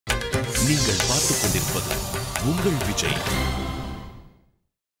நீங்கள் பார்த்துக் கொண்டிருப்பது உங்கள் விஜய்.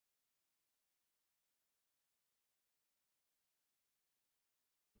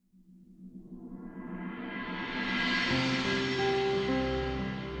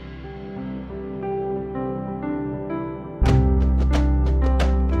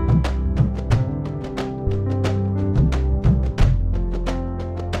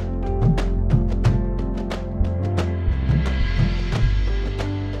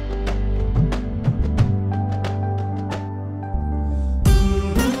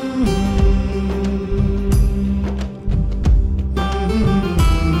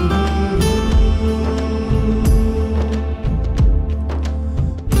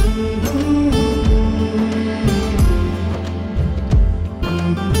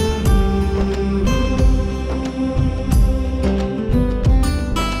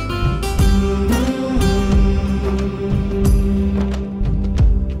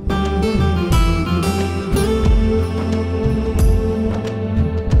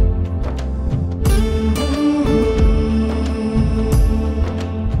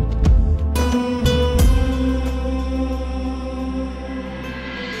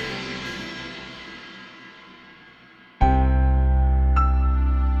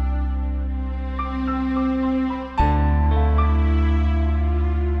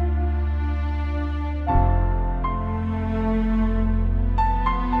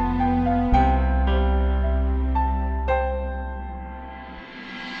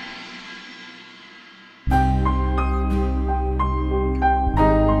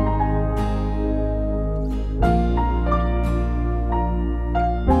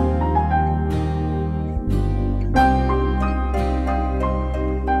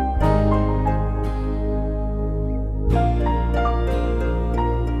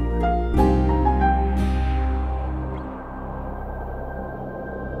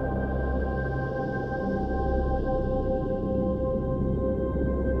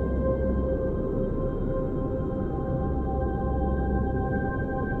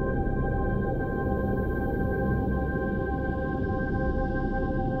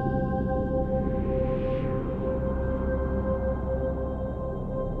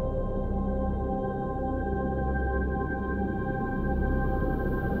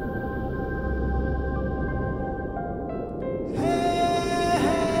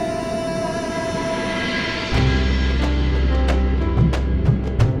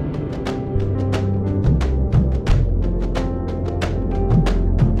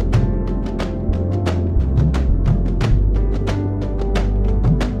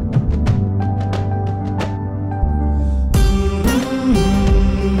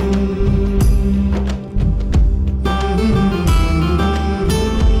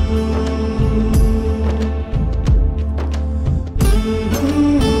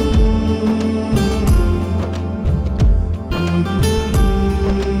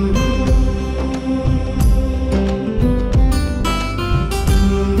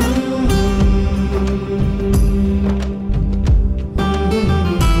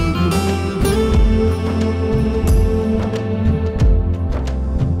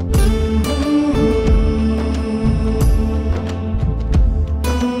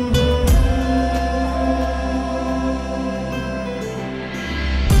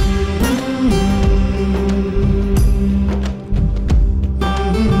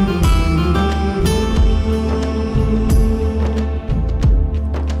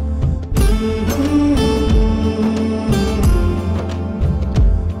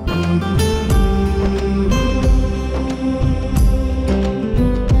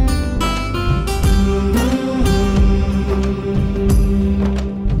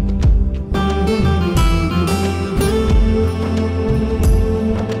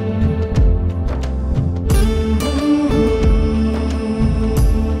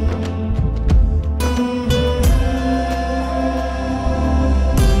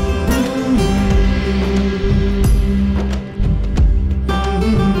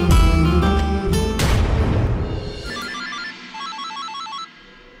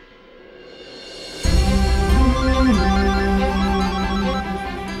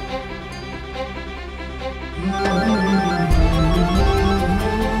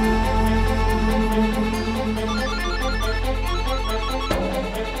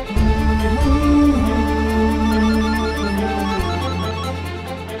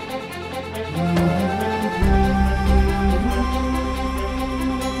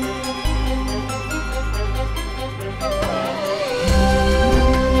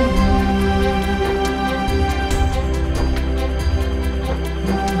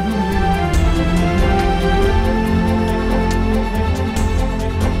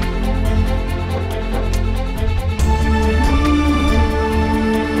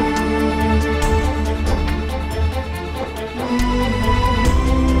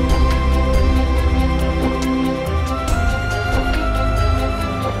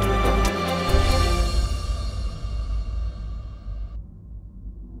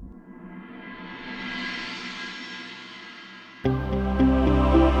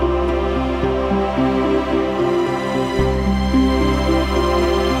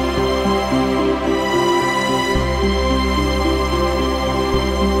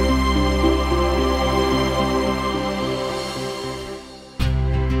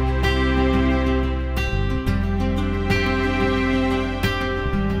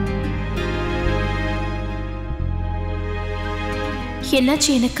 என்னாச்சு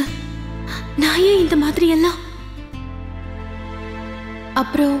எனக்கு? நான் ஏன் இந்த மாதிரி எல்லாம்?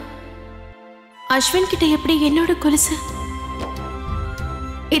 அப்புறம் அஸ்வின் கிட்ட எப்படி என்னோட கொலுசு?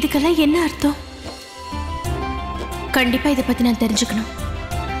 இதுக்கெல்லாம் என்ன அர்த்தம்? கண்டிப்பா இதை பத்தி நான் தெரிஞ்சுக்கணும்,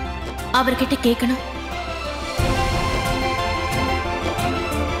 அவர்கிட்ட கேட்கணும்.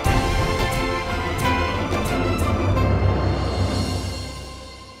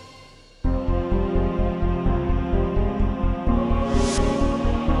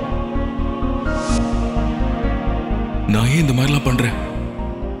 நான் ஏன் இந்த மாதிரிலாம் பண்றேன்?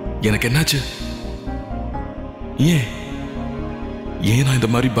 எனக்கு என்னாச்சு? ஏன் நான்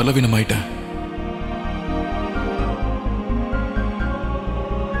இந்த மாதிரி பலவீனமாயிட்டேன்?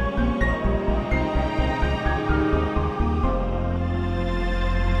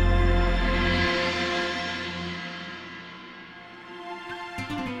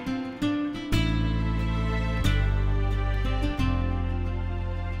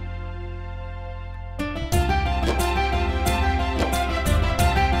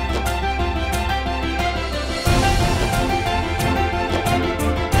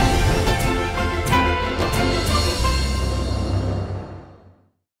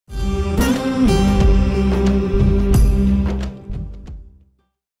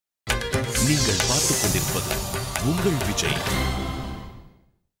 நீங்கள் பார்த்துக் கொண்டிருப்பது உங்கள் விஜய்.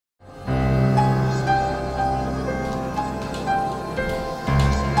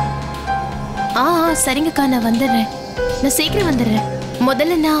 சரிங்கக்கா, நான் வந்துடுறேன். நான் சீக்கிரம் வந்துடுறேன்.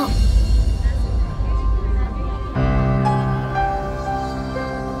 முதல்ல நான்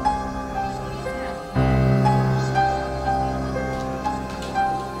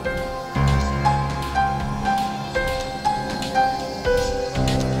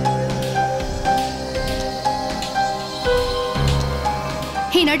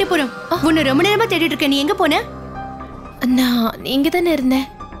நட்டுப்புறம் உன்னை ரொம்ப நேரமா தேடிட்டு இருக்க. நீ எங்க போன? நான் இங்க தானே இருந்தேன்.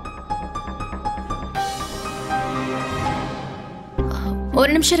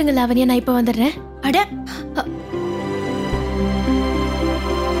 ஒரு நிமிஷம் இருங்க லாவண்யா, நான் இப்ப வந்துடுறேன். அட,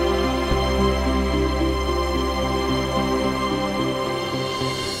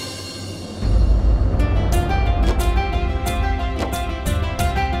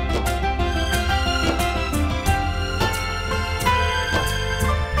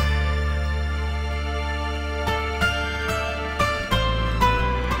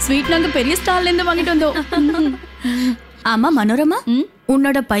 ஸ்வீட் நாங்க பெரிய ஸ்டால்ல இருந்து வாங்கிட்டு வந்தோம். ஆமா மனோரமா,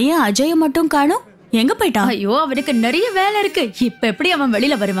 உன்னோட பையன் அஜய மட்டும் காணோம். எங்க போயிட்டான்? ஐயோ, அவனுக்கு நிறைய வேலை இருக்கு. இப்ப எப்படி அவன்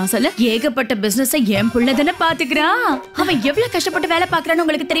வெளியில வருவான் சொல்லு? ஏகப்பட்ட பிசினஸ் என் புள்ள தானே பாத்துக்கிறான். அவன் எவ்வளவு கஷ்டப்பட்டு வேலை பாக்குறான்னு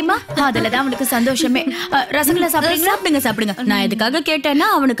உங்களுக்கு தெரியுமா? அதுலதான் அவனுக்கு சந்தோஷமே. ரசகுல்லா சாப்பிடுறீங்களா? சாப்பிடுங்க சாப்பிடுங்க. நான் எதுக்காக கேட்டேன்னா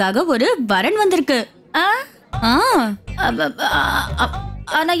அவனுக்காக ஒரு வரன் வந்திருக்கு.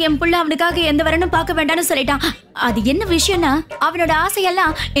 ஆனா என் புள்ள அவனுக்காக எந்த வரனும் பார்க்க வேண்டாம்னு சொல்லிட்டான். அது என்ன விஷயம்னா, அவனோட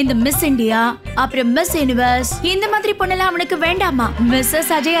ஆசையெல்லாம் இந்த மிஸ் இந்தியா, அப்புறம் மிஸ் யூனிவர்ஸ், இந்த மாதிரி பொண்ணெல்லாம் அவனுக்கு வேண்டாமா.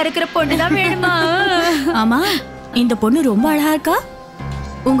 மிஸ்ஸஸ் அஜயா இருக்கிற பொண்ணுதான் வேணுமா. ஆமா, இந்த பொண்ணு ரொம்ப அழகா இருக்கா.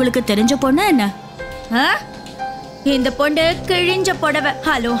 உங்களுக்கு தெரிஞ்ச பொண்ணு என்ன? இந்த பொண்ணு கிழிஞ்ச புடவை.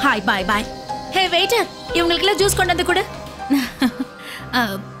 ஹலோ, ஹாய், பாய் பாய். ஹே வெயிட்டர், இவங்களுக்கு எல்லாம் ஜூஸ் கொண்டு வந்து கொடு.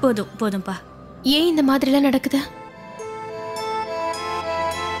 போதும் போதும்பா. ஏன் இந்த மாதிரி எல்லாம் நடக்குது?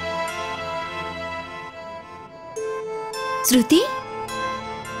 ஸ்ருதி,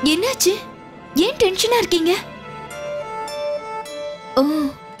 என்னாச்சு? ஏன் டென்ஷனா இருக்கீங்க? ஓ,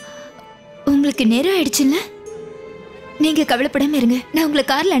 உங்களுக்கு நேரம் ஆயிடுச்சுல்ல? நீங்க கவலைப்படாம இருங்க, நான் உங்களை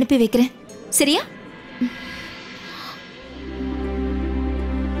கார்ல அனுப்பி வைக்கிறேன். சரியா?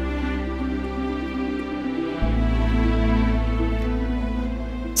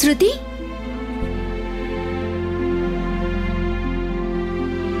 ஸ்ருதி,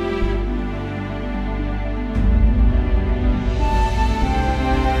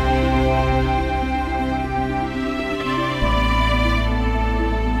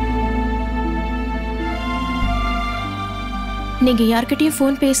 நீங்க யார்கிட்டயும்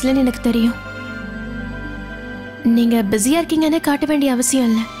ஃபோன் பேசலன்னு எனக்கு தெரியும். நீங்க பிஸியா இருக்கீங்கன்னு காட்ட வேண்டிய அவசியம்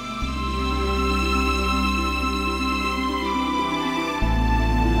இல்லை.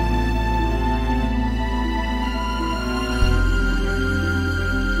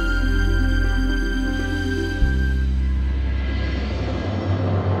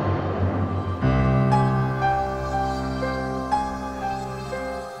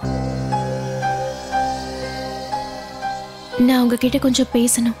 நான் உங்ககிட்ட கொஞ்சம்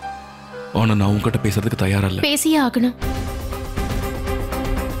பேசணும். ஆனா நான் உங்ககிட்ட பேசுறதுக்கு தயாரா இல்ல. பேசியே ஆகணும்.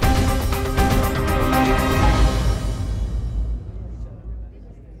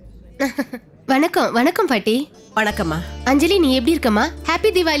 வணக்கம். வணக்கம் பாட்டி. வணக்கம்மா. அஞ்சலி, நீ எப்படி இருக்கம்மா?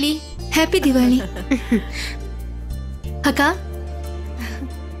 ஹாப்பி தீபாவளி. ஹாப்பி தீபாவளி. அக்கா,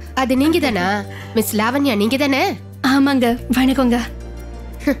 அது நீங்க தானா மிஸ் லாவண்யா? நீங்க தானே? ஆமாங்க, வணக்கங்க.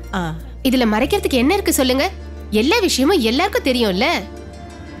 இதுல மறைக்கிறதுக்கு என்ன இருக்கு சொல்லுங்க? எல்லா விஷயமும் எல்லாருக்கும் தெரியும்ல.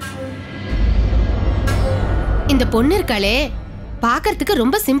 இந்த பொண்ணு இருக்காளே பாக்கிறதுக்கு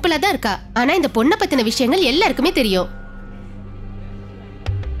ரொம்ப சிம்பிளா தான் இருக்கா. ஆனா இந்த பொண்ணை பத்தின விஷயங்கள் எல்லாருக்குமே தெரியும்.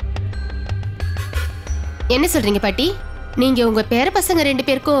 என்ன சொல்றீங்க பாட்டி? நீங்க உங்க பேர பசங்க 2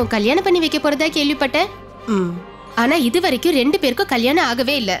 பேருக்கும் கல்யாணம் பண்ணி வைக்க போறதா கேள்விப்பட்டேன். ஆனா இது வரைக்கும் 2 பேருக்கும் கல்யாணம்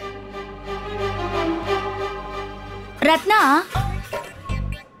ஆகவே இல்ல. ரத்னா,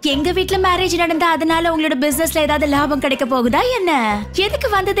 எங்க வீட்ல மேரேஜ் நடந்தா அதனால உங்களோட பிசினஸ்ல ஏதாவது லாபம் கிடைக்க போகுதா என்ன? எதுக்கு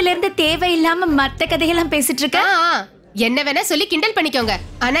வந்ததுல இருந்து தேவையில்லாம மத்த கதையெல்லாம் பேசிட்டு இருக்க? என்ன வேணா சொல்லி கிண்டல் பண்ணிக்கோங்க.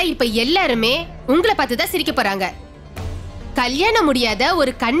 ஆனா இப்ப எல்லாருமே உங்களை பார்த்துதான் சிரிக்க போறாங்க. கல்யாணம் முடியாத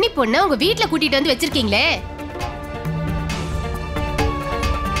ஒரு கன்னி பொண்ண உங்க வீட்ல கூட்டிட்டு வந்து வச்சிருக்கீங்களே.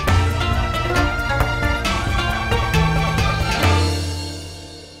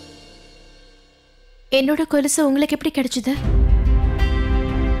 என்னோட கொலுசு உங்களுக்கு எப்படி கிடைச்சது?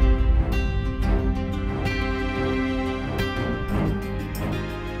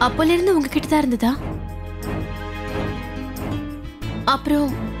 அப்போல இருந்து உங்ககிட்ட தான் இருந்ததா? அப்புறம்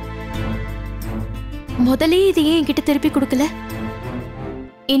முதலே இது ஏன் என்கிட்ட திருப்பி கொடுக்கல?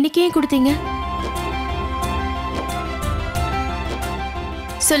 இன்னைக்கு ஏன் கொடுத்தீங்க?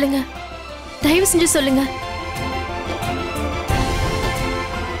 சொல்லுங்க, தயவு செஞ்சு சொல்லுங்க.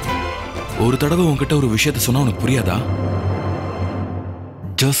 ஒரு தடவை உன்கிட்ட ஒரு விஷயத்த சொன்னா உனக்கு புரியாதா?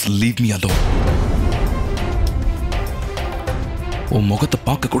 Just leave me alone. உன் முகத்தை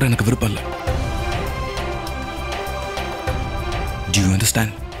பார்க்க கூட எனக்கு விருப்பம் இல்லை. Do you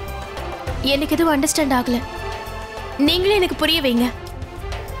understand? எனக்கு எதுவும் அண்டர்ஸ்டாண்ட் ஆகல. நீங்களே எனக்கு புரிய வைங்க.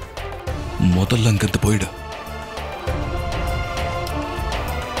 முதல்ல அங்கிருந்து போயிடு.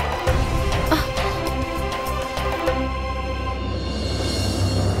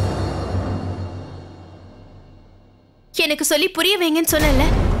 எனக்கு சொல்லி புரிய வைங்கன்னு சொன்னல.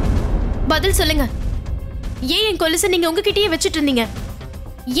 பதில் சொல்லுங்க. ஏன் என் கொலுசை நீங்க உங்ககிட்டயே வச்சுட்டு இருந்தீங்க?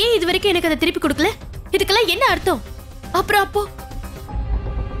 ஏன் இது வரைக்கும் எனக்கு அதை திருப்பி கொடுக்கல? இதுக்கெல்லாம் என்ன அர்த்தம்? அப்புறம்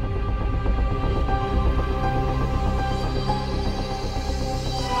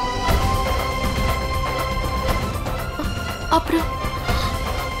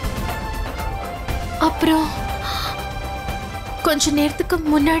அப்புறம் கொஞ்ச நேரத்துக்கு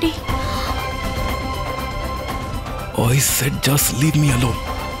முன்னாடி I said just leave me alone.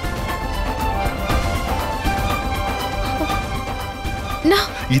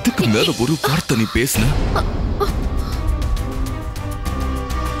 இதுக்கு மேல ஒரு வார்த்தை நீ பேசுன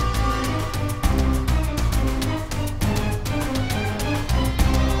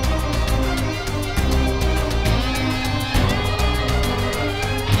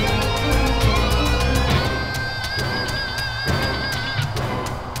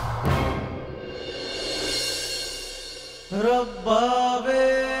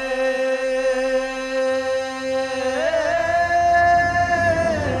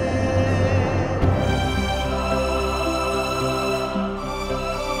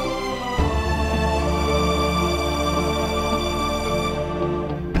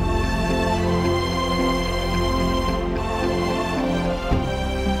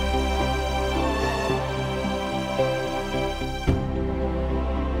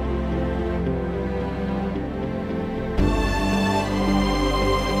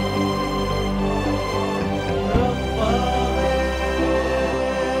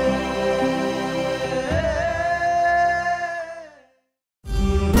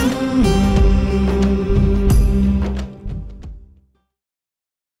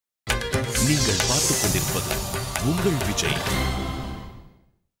உங்கள் விஜய்.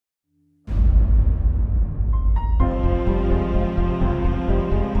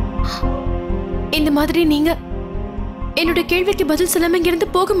 இந்த மாதிரி நீங்க என்னோட கேள்விக்கு பதில் சொல்லாம இங்கிருந்து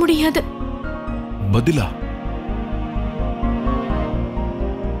போக முடியாது. பதிலா?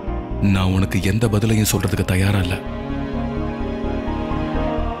 நான் உனக்கு எந்த பதிலையும் சொல்றதுக்கு தயாரா இல்ல.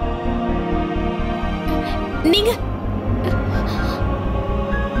 நீங்க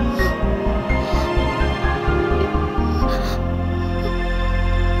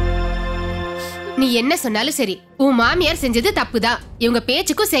நீ என்ன சொன்னாலும் சரி, உன் மாமியார் செஞ்சது தப்புதான். இவங்க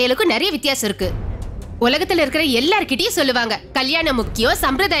பேச்சுக்கும் செயலுக்கும் நிறைய வித்தியாசம் இருக்கு. உலகத்துல இருக்கிற எல்லார்கிட்டயும் சொல்லுவாங்க கல்யாணம் முக்கியம்,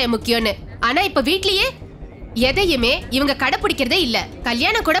 சம்பிரதாயம் முக்கியம்னு. ஆனா இப்ப வீட்லயே எதையுமே இவங்க கடைபிடிக்கிறதே இல்ல.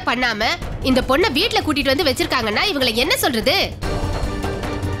 கல்யாணம் கூட பண்ணாம இந்த பொண்ணை வீட்டுல கூட்டிட்டு வந்து வச்சிருக்காங்கன்னா இவங்களை என்ன சொல்றது?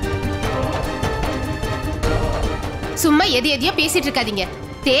 சும்மா எதையோ பேசிட்டு இருக்காதீங்க.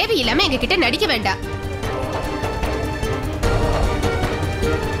 தேவையில்லாம எங்க கிட்ட நடிக்க வேண்டாம்.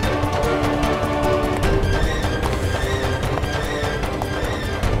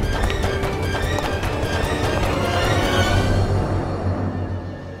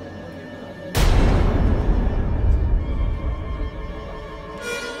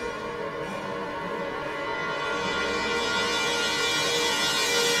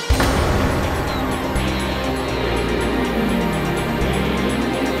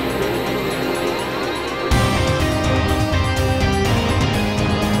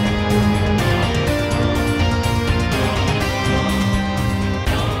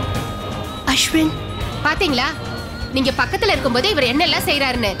 பாத்தீங்களா? நீங்க பக்கத்துல இருக்கும்போது இவர் என்னெல்லாம்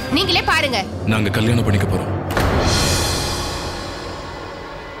செய்யறாருன்னு நீங்களே பாருங்க. நாங்க கல்யாணம் பண்ணிக்க போறோம்.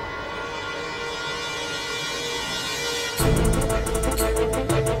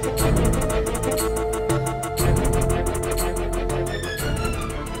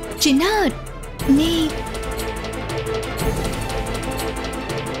 சின்ன நீ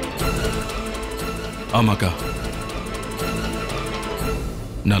ஆமாக்கா,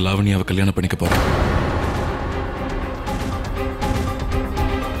 நான் லாவண்யாவை கல்யாணம் பண்ணிக்க போறேன்.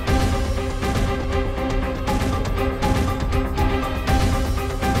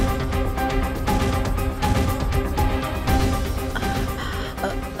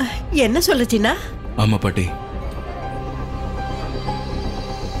 என்ன சொல்ல சின்னா? ஆமா பாட்டி.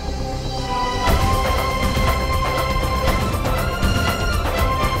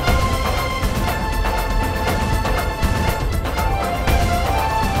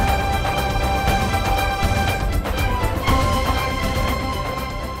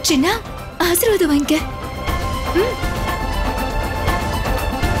 சின்ன ஆசீர்வாதம் வாங்கிக்க.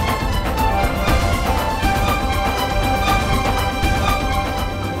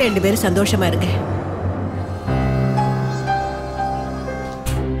 ரெண்டு பேரும் சந்தோஷமா இருங்க.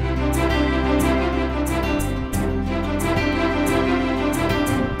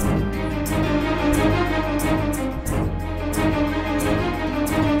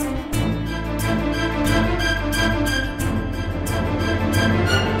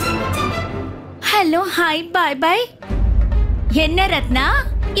 ஹலோ, ஹாய், பாய் பாய். என்ன ரத்னா,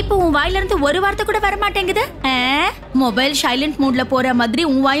 இப்போ உன் வாயில இருந்து ஒரு வார்த்தை கூட வர மாட்டேங்குது. மொபைல் சைலண்ட் மூட்ல போற மாதிரி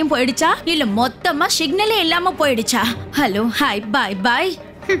உன் வாயும் போயிடுச்சா, இல்ல மொத்தமா சிக்னலே இல்லாம போயிடுச்சா? ஹலோ, ஹாய், பாய் பாய்.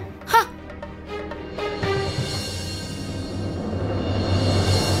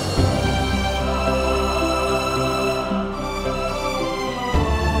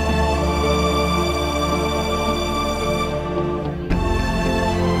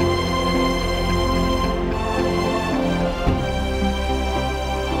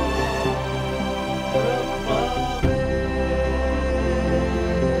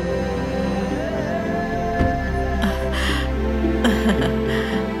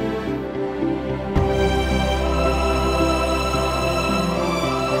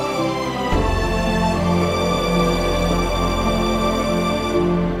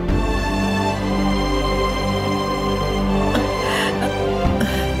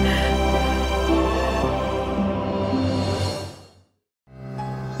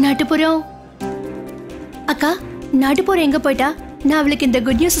 நாட்டுப்புறம் அக்கா, நாட்டுப்புறம் எங்க போயிட்டா? நான் அவளுக்கு இந்த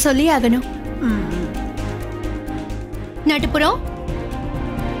குட் நியூஸ் சொல்லி ஆகணும். நாட்டுப்புறம்,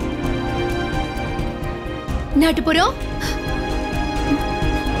 நாட்டுப்புறம்.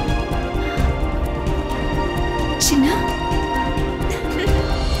 சின்ன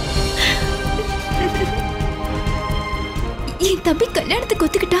என் தம்பி கல்யாணத்துக்கு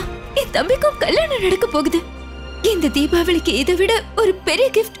ஒத்துக்கிட்டா. என் தம்பிக்கும் கல்யாணம் நடக்க போகுது. இந்த தீபாவளிக்கு இதை விட ஒரு பெரிய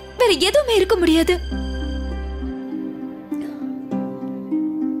கிஃப்ட் வேற எதுவுமே இருக்க முடியாது.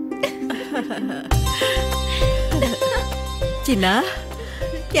 சின்னா,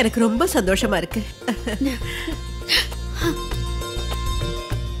 எனக்கு ரொம்ப சந்தோஷமா இருக்கு.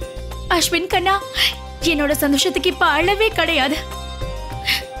 அஸ்வின் கண்ணா, என்னோட சந்தோஷத்துக்கு இப்ப அளவே கிடையாது.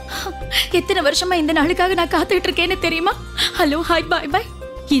 எத்தனை வருஷமா இந்த நாளுக்காக நான் காத்துட்டு இருக்கேன்னு தெரியுமா? ஹலோ, ஹாய், பாய் பாய்.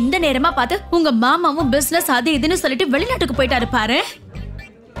 இந்த நேரமா பார்த்து உங்க மாமாவும் பிசினஸ் அது இதுன்னு சொல்லிட்டு வெளிநாட்டுக்கு போயிட்டாரு பாரு.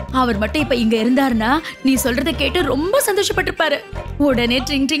 அவர் மட்டும் இப்ப இங்க இருந்தாருன்னா நீ சொல்றதை கேட்டு ரொம்ப சந்தோஷப்பட்டிருப்பாரு. உடனே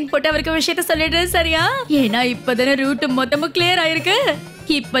ட்ரிங் ட்ரிங் போட்டு அவருக்கு விஷயத்த சொல்லிடுறேன், சரியா? ஏன்னா இப்பதானே ரூட் மொத்தமும் கிளியர் ஆயிருக்கு.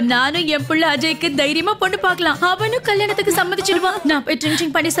 இப்ப நானும் என் புள்ள அஜய்க்கு தைரியமா பொண்ணு பார்க்கலாம். அவனும் கல்யாணத்துக்கு சம்மதிச்சிடுவான். நான் போய் ட்ரிங்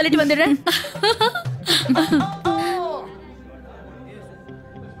ட்ரிங் பண்ணி சொல்லிட்டு வந்துடுறேன்.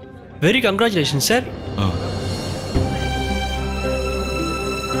 Very congratulation sir.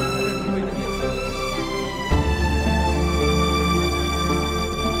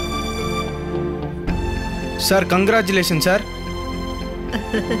 Sir congratulation sir.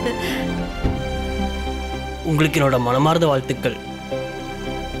 உங்களுக்கு என்னோட மனமார்ந்த வாழ்த்துக்கள்.